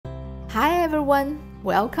Hi everyone,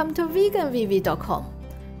 welcome to Veganvv.com.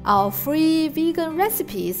 Our free vegan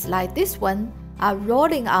recipes like this one are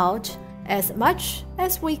rolling out as much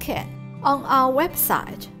as we can. On our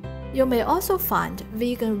website, you may also find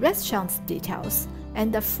vegan restaurants details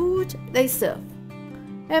and the food they serve.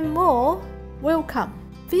 And more will come.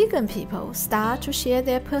 Vegan people start to share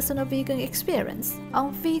their personal vegan experience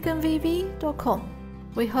on Veganvv.com.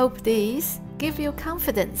 We hope these give you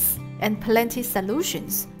confidence and plenty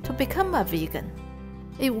solutions to become a vegan.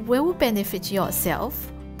 It will benefit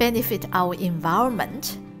yourself, benefit our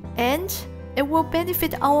environment, and it will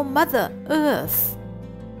benefit our Mother Earth.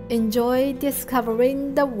 Enjoy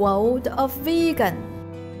discovering the world of vegan.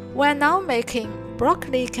 We're now making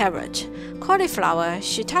broccoli, carrot, cauliflower,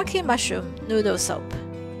 shiitake mushroom noodle soup.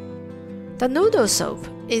 The noodle soup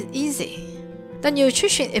is easy. The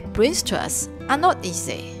nutrition it brings to us are not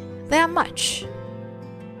easy. They are much.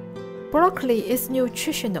 Broccoli is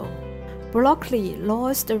nutritional. Broccoli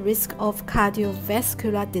lowers the risk of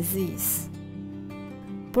cardiovascular disease.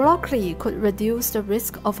 Broccoli could reduce the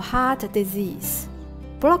risk of heart disease.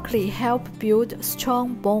 Broccoli help build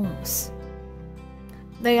strong bones.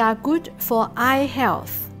 They are good for eye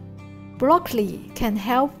health. Broccoli can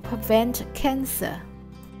help prevent cancer.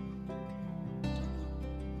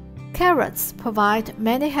 Carrots provide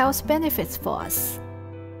many health benefits for us.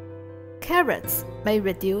 Carrots may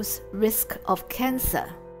reduce risk of cancer,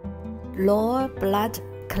 lower blood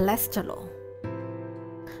cholesterol.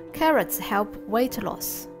 Carrots help weight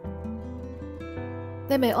loss.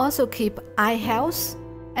 They may also keep eye health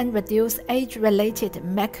and reduce age-related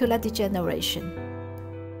macular degeneration.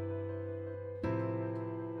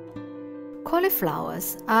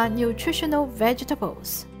 Cauliflowers are nutritional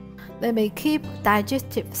vegetables. They may keep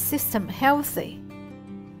digestive system healthy.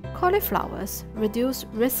 Cauliflowers reduce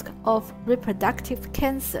risk of reproductive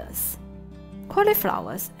cancers.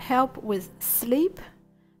 Cauliflowers help with sleep,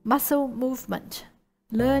 muscle movement,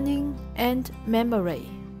 learning, and memory.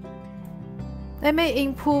 They may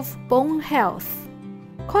improve bone health.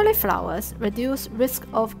 Cauliflowers reduce risk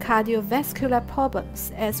of cardiovascular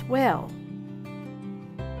problems as well.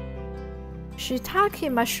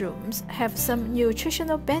 Shiitake mushrooms have some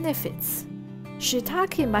nutritional benefits.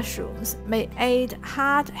 Shiitake mushrooms may aid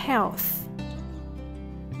heart health.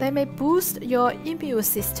 They may boost your immune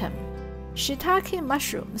system. Shiitake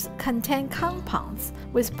mushrooms contain compounds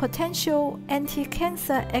with potential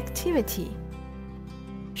anti-cancer activity.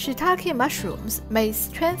 Shiitake mushrooms may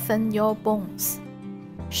strengthen your bones.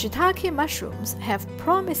 Shiitake mushrooms have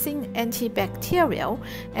promising antibacterial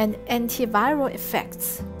and antiviral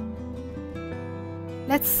effects.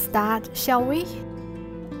 Let's start, shall we?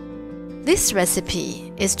 This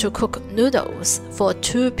recipe is to cook noodles for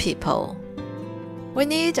 2 people. We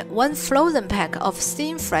need 1 frozen pack of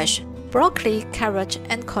steam fresh broccoli, carrot,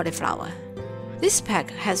 and cauliflower. This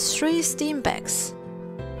pack has 3 steam bags.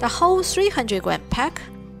 The whole 300-gram pack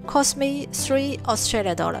cost me $3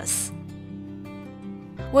 Australian.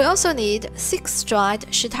 We also need 6 dried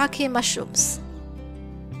shiitake mushrooms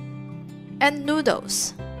and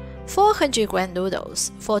noodles. 400-gram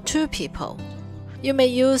noodles for 2 people. You may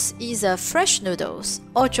use either fresh noodles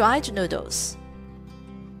or dried noodles.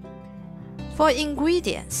 For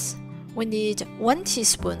ingredients, we need 1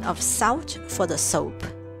 teaspoon of salt for the soup,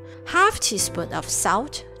 ½ teaspoon of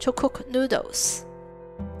salt to cook noodles,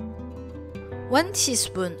 1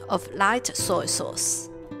 teaspoon of light soy sauce,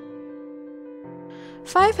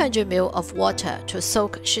 500 ml of water to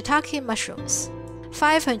soak shiitake mushrooms,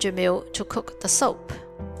 500 ml to cook the soup,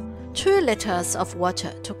 2 liters of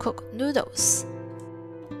water to cook noodles.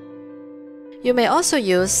 You may also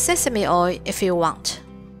use sesame oil if you want.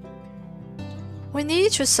 We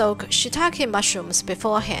need to soak shiitake mushrooms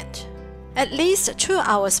beforehand, at least 2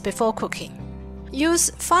 hours before cooking.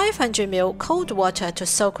 Use 500 ml cold water to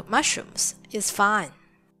soak mushrooms is fine.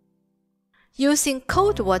 Using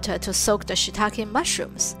cold water to soak the shiitake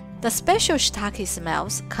mushrooms, the special shiitake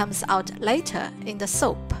smells comes out later in the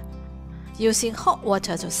soup. Using hot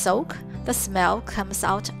water to soak, the smell comes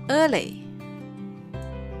out early.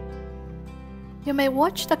 You may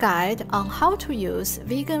watch the guide on how to use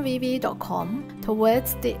Veganvv.com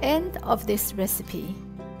towards the end of this recipe.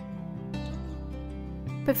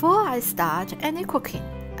 Before I start any cooking,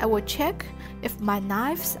 I will check if my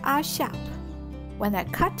knives are sharp. When I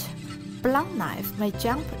cut, blunt knife may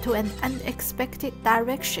jump to an unexpected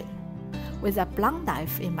direction. With a blunt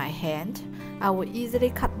knife in my hand, I will easily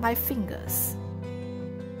cut my fingers.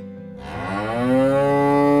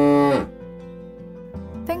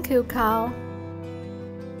 Thank you, Carl.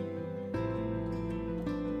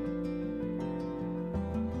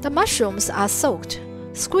 The mushrooms are soaked.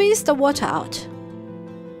 Squeeze the water out.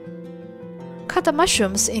 Cut the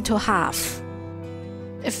mushrooms into half.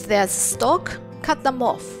 If there's stalk, cut them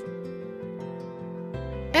off.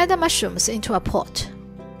 Add the mushrooms into a pot.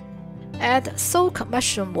 Add soak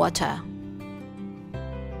mushroom water.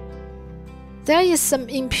 There is some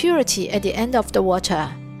impurity at the end of the water.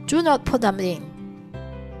 Do not put them in.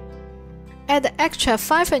 Add the extra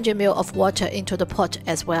 500 ml of water into the pot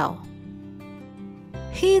as well.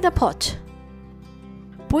 Heat the pot.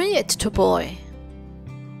 Bring it to boil.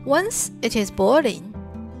 Once it is boiling,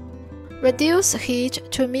 reduce heat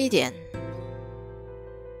to medium.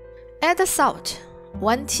 Add the salt,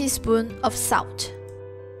 1 teaspoon of salt.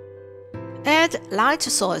 Add light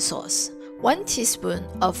soy sauce, 1 teaspoon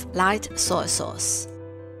of light soy sauce.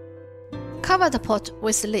 Cover the pot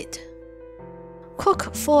with lid.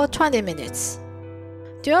 Cook for 20 minutes.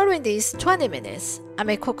 During these 20 minutes, I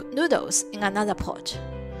may cook noodles in another pot.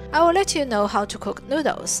 I will let you know how to cook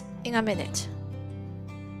noodles in a minute.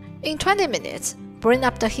 In 20 minutes, bring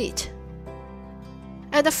up the heat.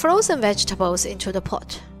 Add the frozen vegetables into the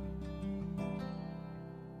pot.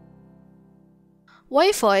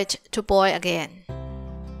 Wait for it to boil again.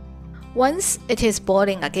 Once it is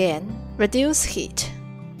boiling again, reduce heat.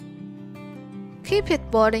 Keep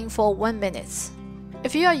it boiling for 1 minute.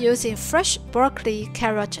 If you are using fresh broccoli,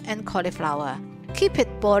 carrot, and cauliflower, keep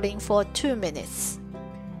it boiling for 2 minutes.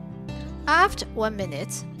 After 1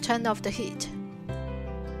 minute, turn off the heat.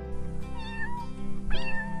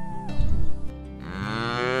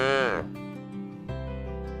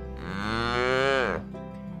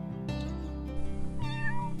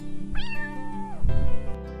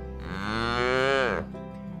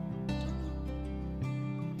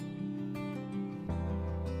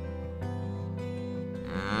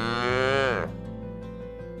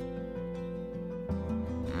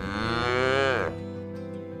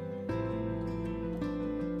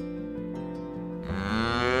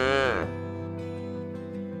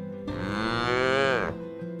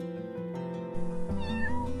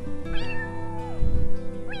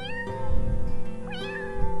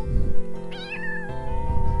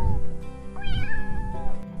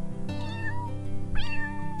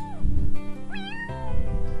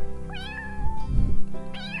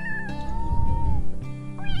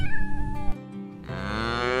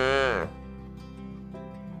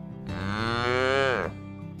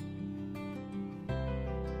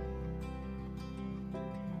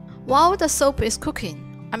 While the soup is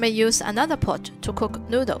cooking, I may use another pot to cook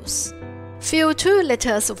noodles. Fill 2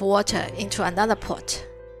 liters of water into another pot.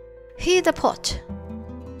 Heat the pot.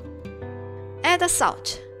 Add the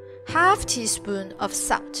salt, half teaspoon of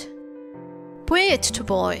salt. Bring it to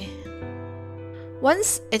boil.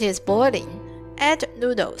 Once it is boiling, add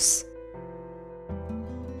noodles.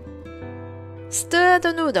 Stir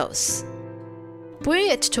the noodles.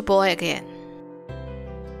 Bring it to boil again.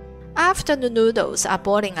 After the noodles are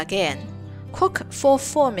boiling again, cook for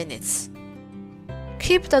 4 minutes.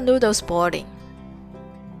 Keep the noodles boiling.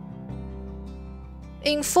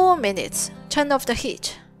 In 4 minutes, turn off the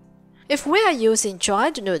heat. If we are using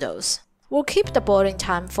dried noodles, we'll keep the boiling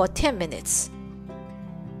time for 10 minutes.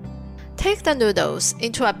 Take the noodles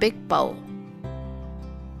into a big bowl.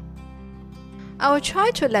 I will try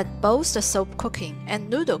to let both the soup cooking and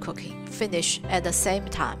noodle cooking finish at the same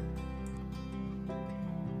time.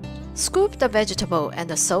 Scoop the vegetable and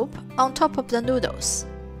the soup on top of the noodles.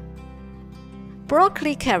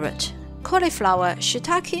 Broccoli, carrot, cauliflower,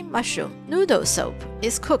 shiitake, mushroom noodle soup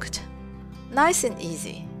is cooked. Nice and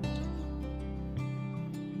easy.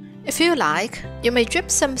 If you like, you may drip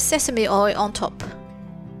some sesame oil on top.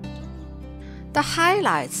 The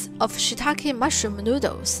highlights of shiitake mushroom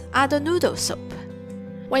noodles are the noodle soup.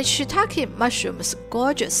 When shiitake mushroom's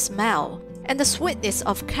gorgeous smell and the sweetness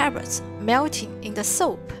of carrots melting in the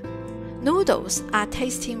soup, noodles are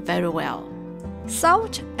tasting very well.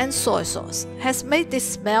 Salt and soy sauce has made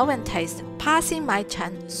this smell and taste passing my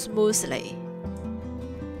tongue smoothly.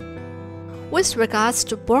 With regards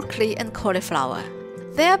to broccoli and cauliflower,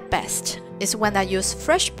 their best is when I use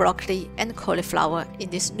fresh broccoli and cauliflower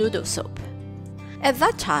in this noodle soup. At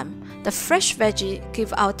that time, the fresh veggie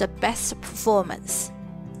give out the best performance.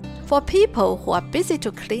 For people who are busy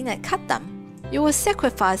to clean and cut them, you will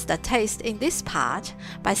sacrifice the taste in this part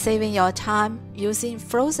by saving your time using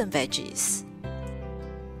frozen veggies.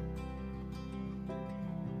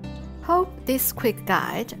 Hope this quick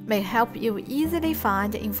guide may help you easily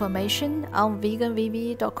find information on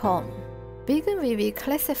Veganvv.com. Veganvv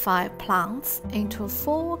classifies plants into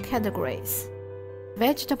 4 categories: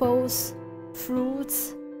 vegetables,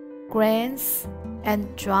 fruits, grains,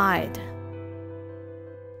 and dried.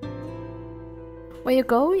 When you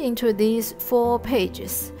go into these 4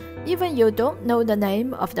 pages, even you don't know the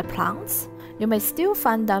name of the plants, you may still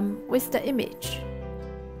find them with the image.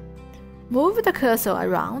 Move the cursor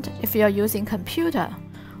around if you are using computer,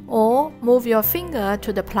 or move your finger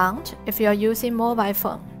to the plant if you are using mobile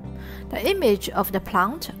phone. The image of the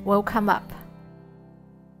plant will come up.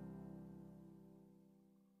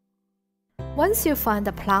 Once you find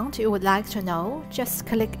the plant you would like to know, just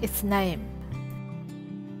click its name.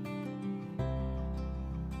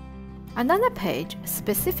 Another page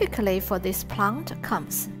specifically for this plant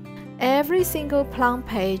comes. Every single plant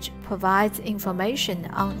page provides information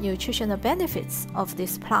on nutritional benefits of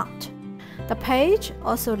this plant. The page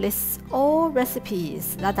also lists all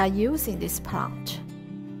recipes that are using this plant.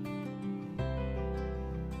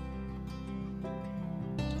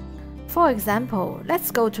 For example, let's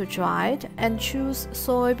go to dried and choose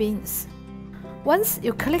soybeans. Once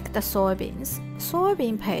you click the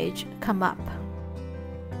soybean page comes up.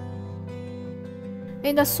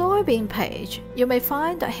 In the soybean page, you may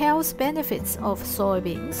find the health benefits of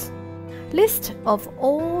soybeans. List of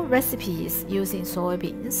all recipes using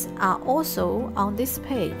soybeans are also on this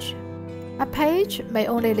page. A page may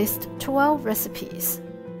only list 12 recipes.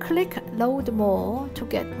 Click Load More to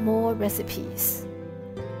get more recipes.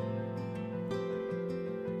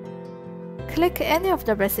 Click any of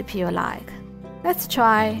the recipe you like. Let's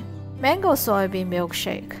try mango soybean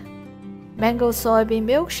milkshake. Mango soybean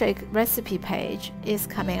milkshake recipe page is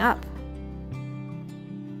coming up.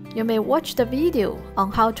 You may watch the video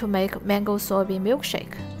on how to make mango soybean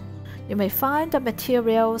milkshake. You may find the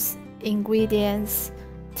materials, ingredients,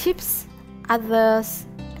 tips, others,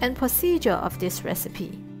 and procedure of this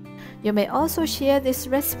recipe. You may also share this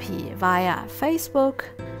recipe via Facebook,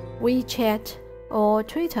 WeChat, or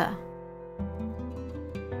Twitter.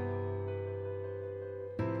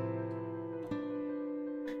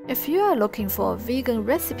 If you are looking for vegan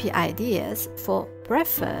recipe ideas for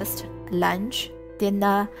breakfast, lunch,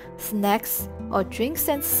 dinner, snacks, or drinks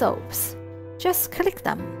and soaps, just click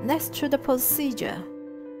them next to the procedure.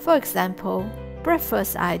 For example,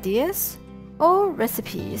 breakfast ideas or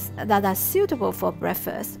recipes that are suitable for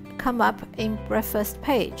breakfast come up in breakfast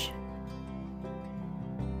page.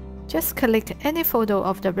 Just click any photo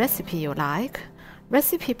of the recipe you like.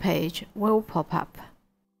 Recipe page will pop up.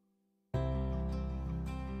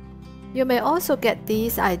 You may also get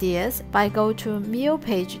these ideas by go to meal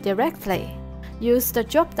page directly. Use the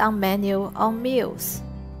drop-down menu on meals.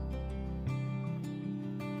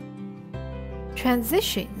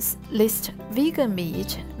 Transitions list vegan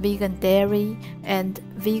meat, vegan dairy, and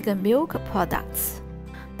vegan milk products.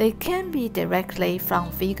 They can be directly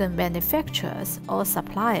from vegan manufacturers or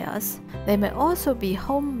suppliers. They may also be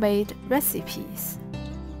homemade recipes.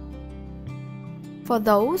 For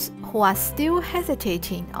those who are still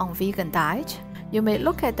hesitating on vegan diet, you may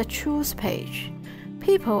look at the Choose page.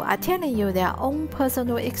 People are telling you their own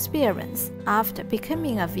personal experience after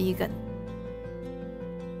becoming a vegan.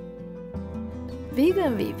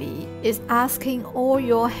 Veganvv is asking all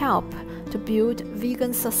your help to build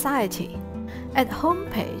vegan society. At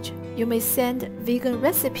homepage, you may send vegan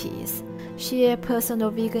recipes, share personal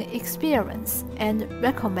vegan experience, and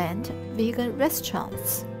recommend vegan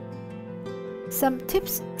restaurants. Some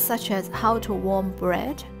tips such as how to warm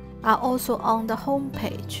bread are also on the home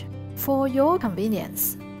page. For your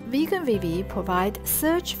convenience, Veganvv provides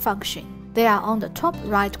search function. They are on the top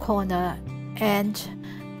right corner and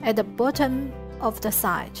at the bottom of the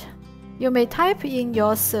site. You may type in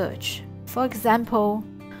your search. For example,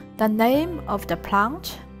 the name of the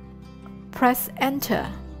plant. Press Enter.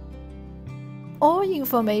 All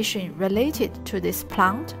information related to this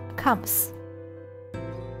plant comes.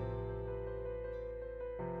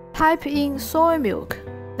 Type in soy milk,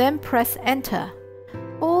 then press Enter.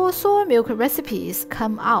 All soy milk recipes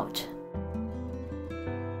come out.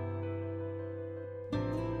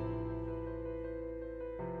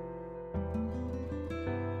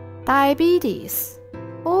 Diabetes.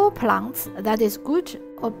 All plants that is good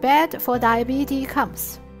or bad for diabetes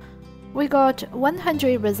comes. We got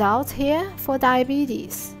 100 results here for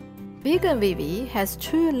diabetes. Veganvv has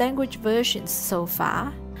 2 language versions so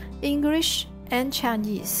far, English and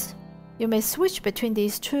Chinese. You may switch between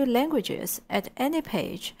these 2 languages at any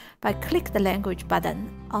page by click the language button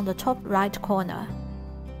on the top right corner.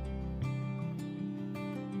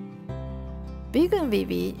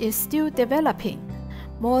 Veganvv is still developing.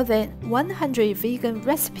 More than 100 vegan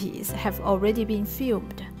recipes have already been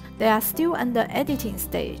filmed. They are still under editing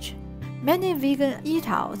stage. Many vegan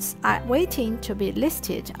eatouts are waiting to be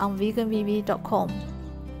listed on veganvv.com.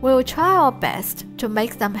 We'll try our best to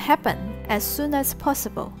make them happen as soon as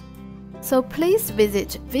possible. So please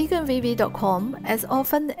visit veganvv.com as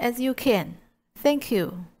often as you can. Thank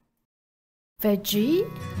you. Veggie,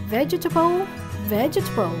 vegetables,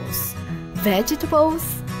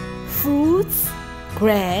 fruits,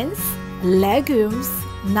 grains, legumes,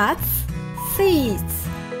 nuts, seeds,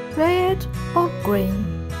 red or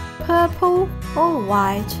green, purple or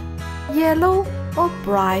white, yellow or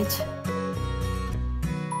bright.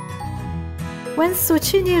 When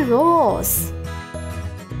zucchini rolls,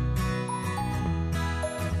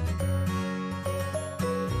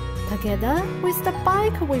 together with the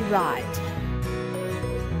bike we ride.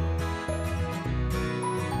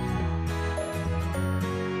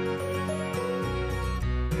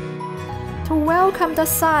 To welcome the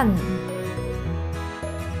sun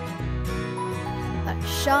that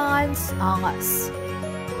shines on us.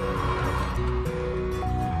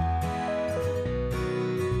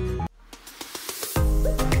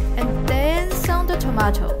 And dance on the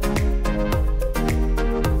tomato.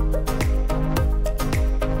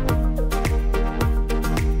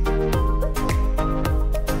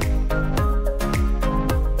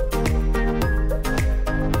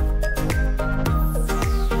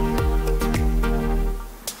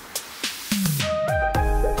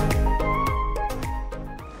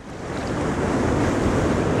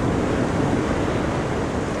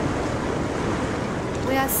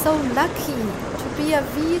 We are so lucky to be a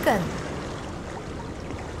vegan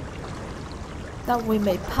that we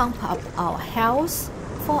may pump up our health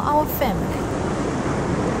for our family.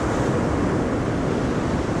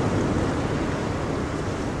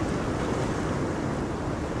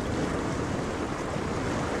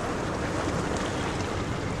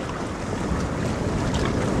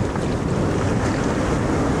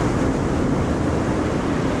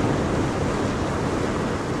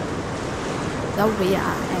 That we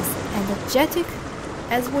are as energetic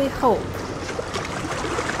as we hope.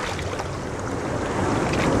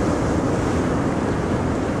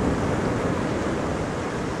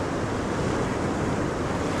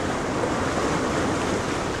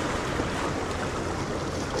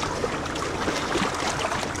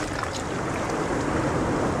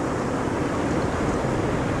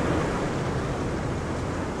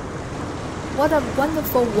 What a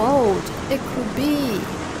wonderful world it could be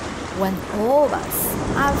when all of us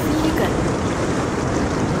are vegan.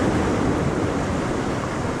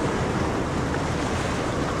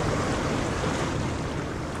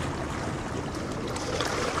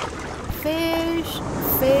 Fish,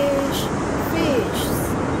 fish, fish.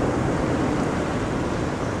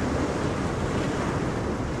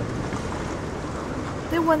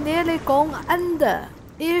 They were nearly gone under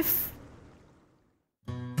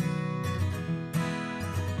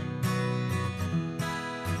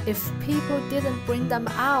if people didn't bring them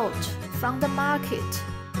out from the market.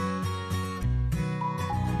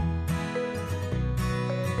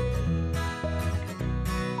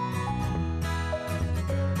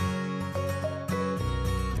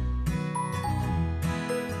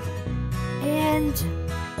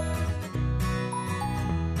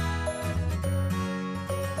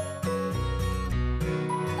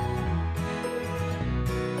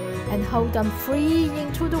 And hold them free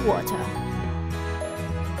into the water.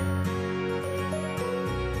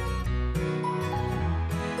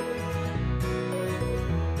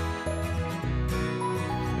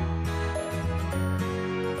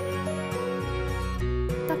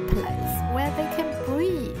 The place where they can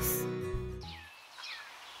breathe.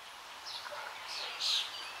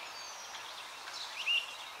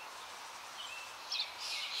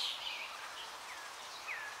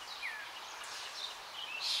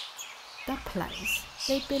 The place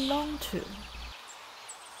they belong to.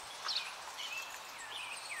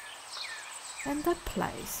 And the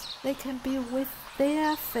place they can be with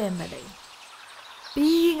their family.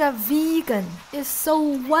 Being a vegan is so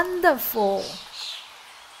wonderful.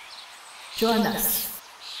 Join us.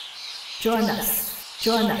 Join us.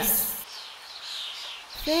 Join us.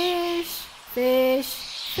 Fish, fish,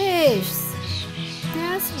 fish.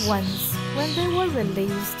 There's once when they were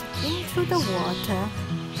released into the water,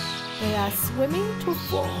 they are swimming to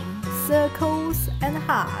form circles and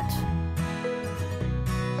heart.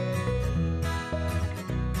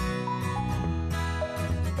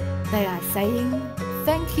 They are saying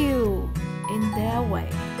thank you in their way.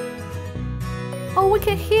 Oh, we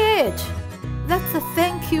can hear it. That's a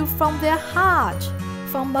thank you from their heart,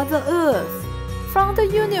 from Mother Earth, from the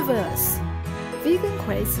universe. Vegan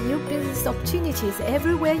creates new business opportunities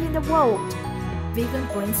everywhere in the world. Vegan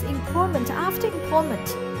brings employment after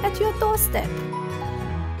employment at your doorstep.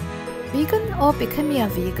 Vegan or becoming a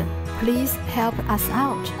vegan, please help us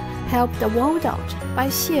out. Help the world out by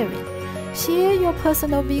sharing. Share your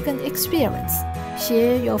personal vegan experience.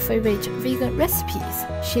 Share your favorite vegan recipes.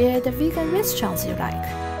 Share the vegan restaurants you like.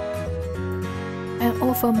 and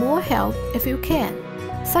offer more help if you can,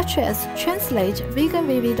 such as translate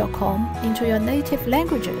Veganvv.com into your native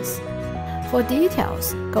languages. For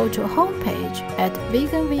details, go to homepage at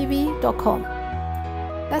Veganvv.com.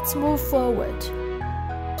 Let's move forward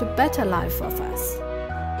to better life of us,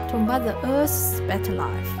 to Mother Earth's better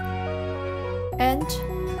life, and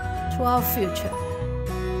to our future.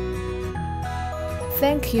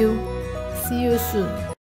 Thank you. See you soon.